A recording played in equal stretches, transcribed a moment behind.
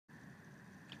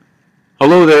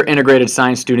Hello there, integrated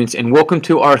science students, and welcome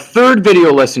to our third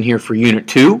video lesson here for Unit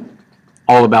 2,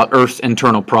 all about Earth's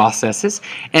internal processes.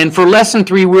 And for Lesson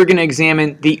 3, we're going to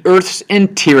examine the Earth's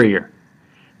interior.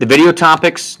 The video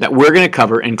topics that we're going to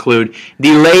cover include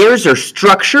the layers or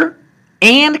structure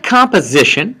and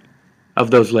composition of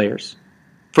those layers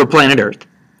for planet Earth.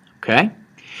 Okay?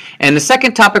 And the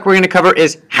second topic we're going to cover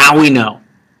is how we know.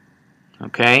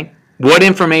 Okay? What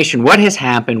information, what has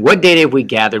happened, what data have we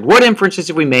gathered, what inferences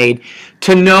have we made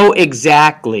to know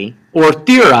exactly or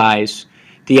theorize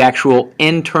the actual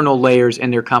internal layers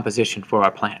and their composition for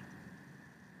our planet.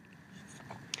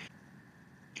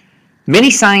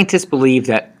 Many scientists believe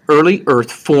that early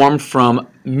Earth formed from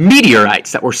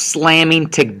meteorites that were slamming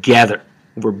together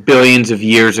over billions of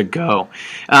years ago.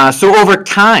 So over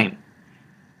time,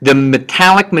 the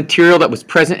metallic material that was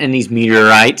present in these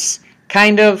meteorites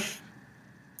kind of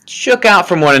shook out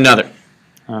from one another.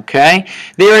 Okay?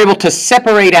 They were able to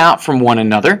separate out from one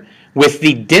another, with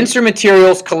the denser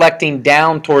materials collecting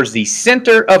down towards the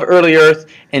center of early Earth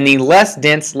and the less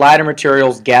dense, lighter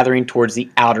materials gathering towards the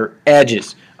outer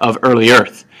edges of early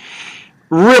Earth.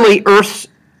 Really, Earth's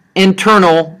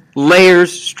internal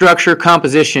layers, structure,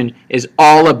 composition is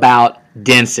all about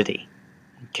density.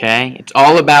 Okay? It's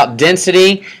all about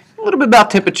density, a little bit about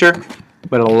temperature,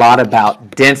 but a lot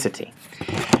about density.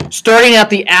 Starting at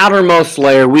the outermost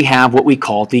layer, we have what we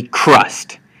call the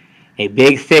crust. A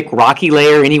big, thick, rocky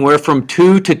layer anywhere from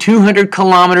 2 to 200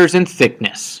 kilometers in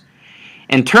thickness.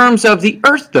 In terms of the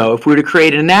Earth, though, if we were to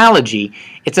create an analogy,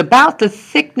 it's about the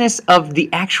thickness of the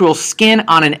actual skin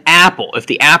on an apple. If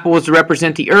the apple was to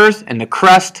represent the Earth, and the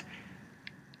crust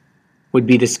would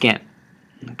be the skin.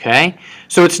 Okay?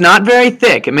 So it's not very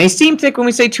thick. It may seem thick when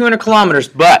we say 200 kilometers,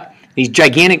 but these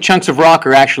gigantic chunks of rock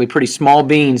are actually pretty small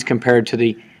beans compared to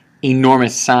the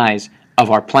enormous size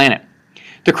of our planet.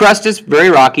 The crust is very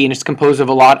rocky and it's composed of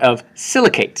a lot of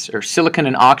silicates, or silicon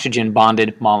and oxygen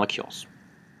bonded molecules.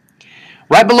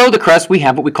 Right below the crust we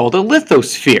have what we call the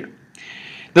lithosphere.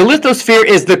 The lithosphere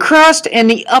is the crust and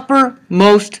the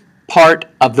uppermost part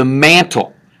of the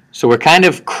mantle. So we're kind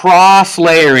of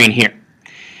cross-layering here.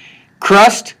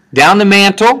 Crust down the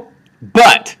mantle,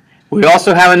 but we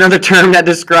also have another term that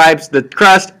describes the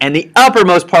crust and the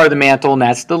uppermost part of the mantle, and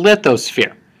that's the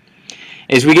lithosphere.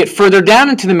 As we get further down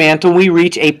into the mantle, we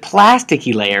reach a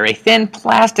plasticky layer, a thin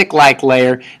plastic-like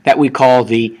layer that we call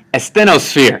the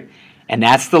asthenosphere. And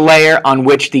that's the layer on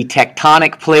which the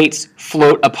tectonic plates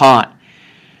float upon.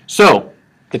 So,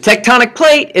 the tectonic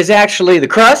plate is actually the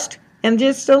crust and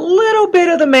just a little bit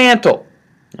of the mantle.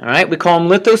 All right, we call them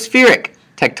lithospheric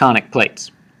tectonic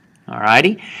plates. All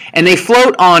righty, and they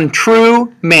float on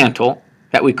true mantle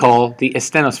that we call the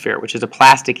asthenosphere, which is a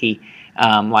plasticky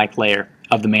like layer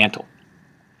of the mantle.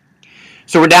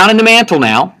 So we're down in the mantle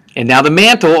now, and now the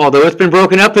mantle, although it's been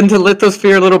broken up into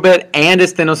lithosphere a little bit and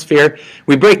asthenosphere,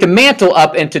 we break the mantle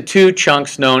up into two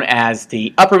chunks known as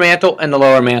the upper mantle and the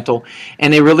lower mantle,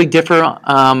 and they really differ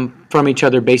from each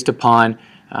other based upon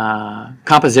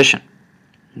composition.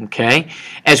 Okay,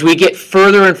 as we get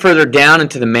further and further down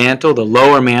into the mantle, the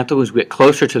lower mantle, as we get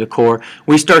closer to the core,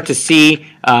 we start to see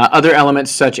other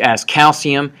elements such as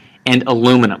calcium and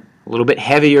aluminum, a little bit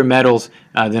heavier metals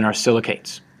than our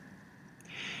silicates.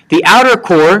 The outer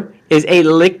core is a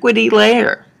liquidy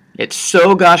layer. It's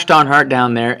so gosh darn hot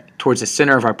down there towards the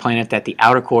center of our planet that the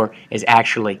outer core is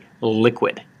actually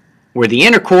liquid, where the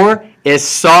inner core is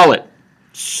solid.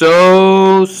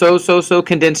 So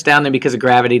condensed down there because of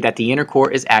gravity that the inner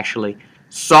core is actually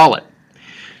solid.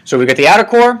 So we've got the outer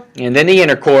core and then the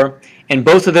inner core, and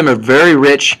both of them are very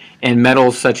rich in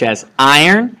metals such as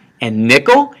iron and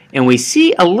nickel, and we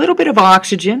see a little bit of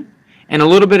oxygen and a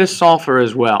little bit of sulfur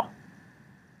as well.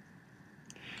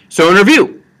 So in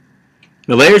review,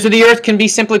 the layers of the Earth can be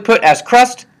simply put as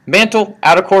crust, mantle,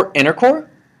 outer core, inner core.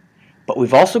 But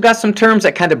we've also got some terms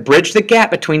that kind of bridge the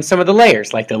gap between some of the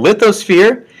layers, like the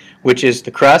lithosphere, which is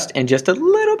the crust and just a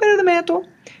little bit of the mantle.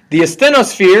 The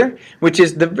asthenosphere, which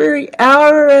is the very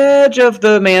outer edge of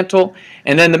the mantle.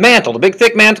 And then the mantle, the big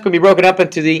thick mantle, can be broken up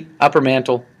into the upper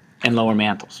mantle and lower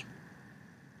mantles.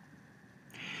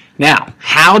 Now,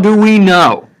 how do we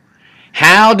know?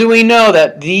 How do we know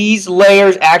that these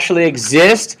layers actually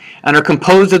exist and are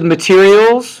composed of the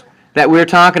materials that we're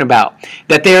talking about?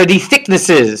 That they are the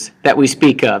thicknesses that we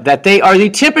speak of. That they are the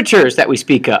temperatures that we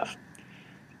speak of.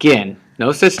 Again,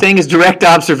 no such thing as direct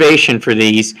observation for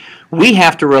these. We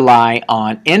have to rely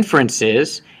on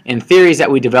inferences and theories that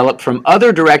we develop from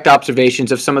other direct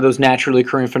observations of some of those naturally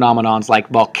occurring phenomenons like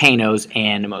volcanoes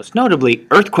and most notably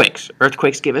earthquakes.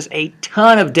 Earthquakes give us a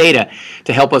ton of data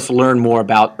to help us learn more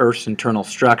about Earth's internal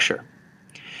structure.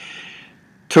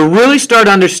 To really start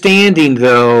understanding,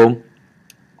 though,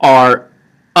 our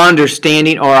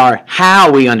understanding or our how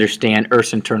we understand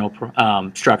Earth's internal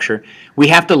structure, we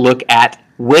have to look at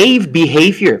wave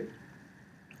behavior.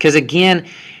 Because again,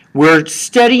 we're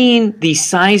studying the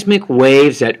seismic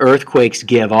waves that earthquakes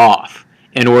give off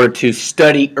in order to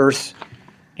study Earth's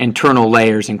internal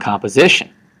layers and composition.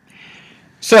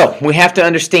 So we have to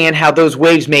understand how those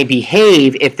waves may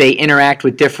behave if they interact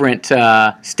with different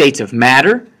states of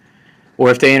matter, or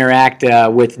if they interact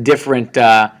with different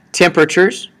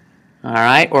temperatures, all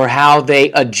right, or how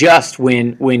they adjust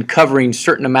when covering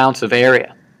certain amounts of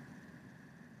area.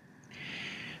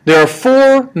 There are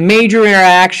four major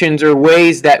interactions or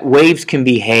ways that waves can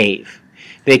behave.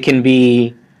 They can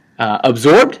be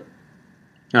absorbed,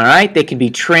 all right, they can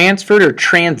be transferred or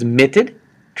transmitted,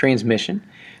 transmission.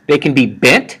 They can be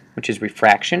bent, which is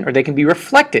refraction, or they can be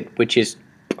reflected, which is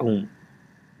boom,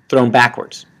 thrown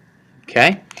backwards.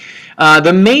 Okay?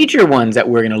 The major ones that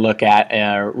we're going to look at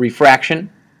are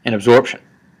refraction and absorption.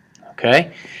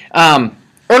 Okay?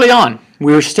 Early on,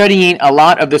 we were studying a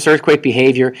lot of this earthquake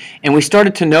behavior, and we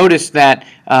started to notice that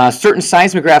certain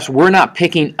seismographs were not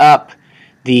picking up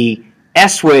the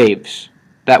S waves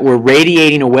that were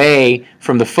radiating away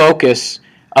from the focus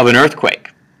of an earthquake.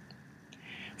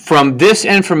 From this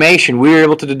information, we were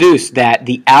able to deduce that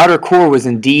the outer core was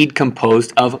indeed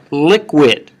composed of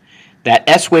liquid, that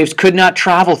S waves could not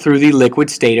travel through the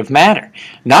liquid state of matter.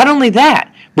 Not only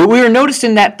that, but we were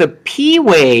noticing that the P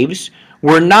waves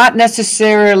were not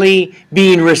necessarily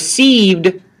being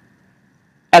received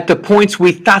at the points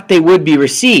we thought they would be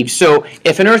received. So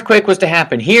if an earthquake was to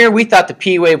happen here, we thought the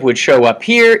P wave would show up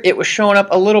here. It was showing up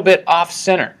a little bit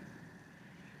off-center.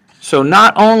 So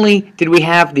not only did we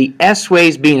have the S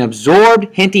waves being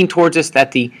absorbed, hinting to us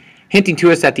that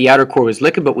the outer core was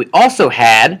liquid, but we also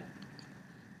had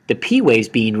the P waves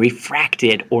being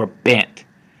refracted or bent.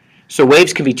 So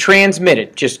waves can be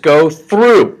transmitted, just go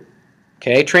through.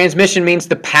 Okay, transmission means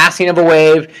the passing of a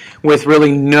wave with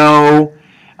really no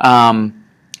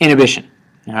inhibition.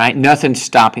 All right, nothing's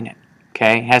stopping it.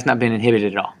 Okay, it has not been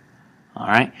inhibited at all. All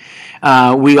right.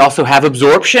 We also have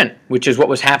absorption, which is what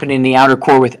was happening in the outer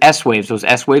core with S waves. Those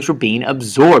S waves were being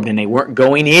absorbed and they weren't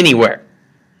going anywhere.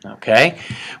 Okay.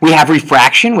 We have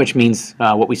refraction, which means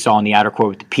what we saw in the outer core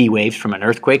with the P waves from an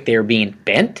earthquake. They were being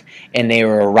bent and they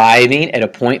were arriving at a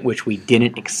point which we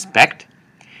didn't expect.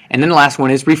 And then the last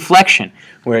one is reflection,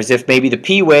 whereas if maybe the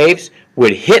P waves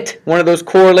would hit one of those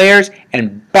core layers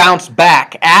and bounce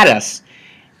back at us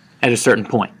at a certain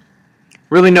point.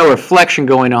 Really no reflection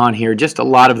going on here, just a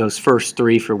lot of those first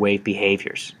three for wave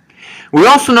behaviors. We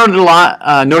also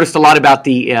noticed a lot about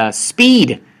the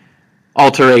speed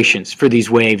alterations for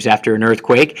these waves after an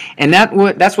earthquake, and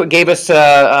that's what gave us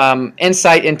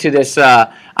insight into this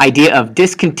idea of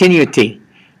discontinuity,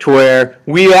 to where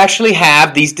we actually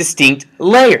have these distinct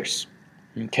layers.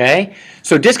 Okay,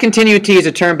 so discontinuity is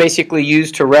a term basically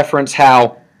used to reference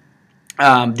how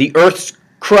the Earth's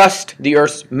crust, the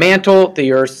Earth's mantle,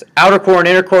 the Earth's outer core and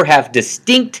inner core have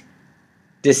distinct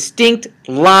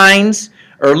lines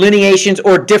or lineations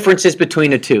or differences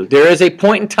between the two. There is a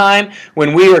point in time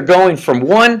when we are going from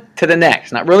one to the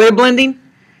next. Not really a blending.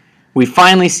 We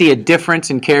finally see a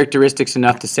difference in characteristics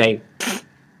enough to say,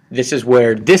 this is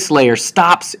where this layer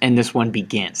stops and this one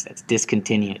begins. That's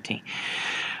discontinuity.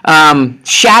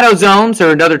 Shadow zones are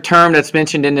another term that's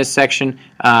mentioned in this section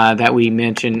that we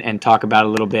mention and talk about a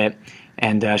little bit.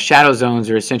 And shadow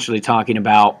zones are essentially talking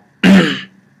about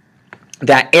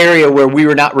that area where we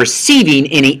were not receiving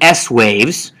any S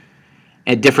waves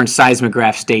at different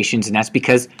seismograph stations, and that's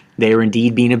because they are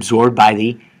indeed being absorbed by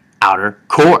the outer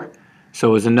core. So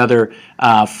it was another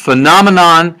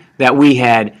phenomenon that we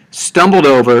had stumbled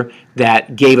over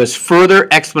that gave us further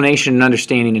explanation and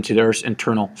understanding into the Earth's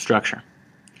internal structure.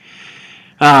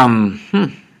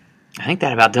 I think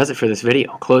that about does it for this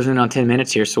video. Closing in on 10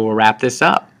 minutes here, so we'll wrap this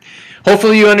up.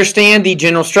 Hopefully you understand the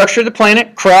general structure of the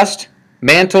planet, crust,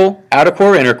 mantle, outer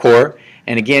core, inner core,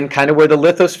 and again, kind of where the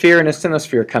lithosphere and the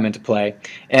asthenosphere come into play.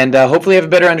 And hopefully you have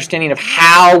a better understanding of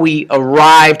how we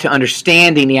arrive to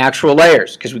understanding the actual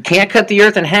layers, because we can't cut the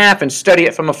Earth in half and study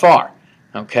it from afar.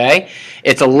 Okay?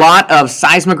 It's a lot of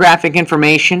seismographic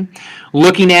information,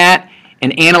 looking at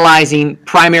and analyzing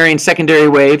primary and secondary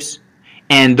waves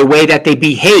and the way that they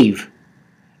behave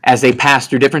as they pass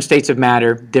through different states of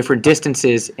matter, different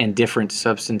distances, and different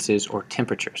substances or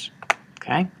temperatures.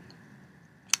 Okay?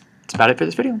 That's about it for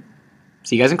this video.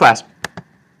 See you guys in class.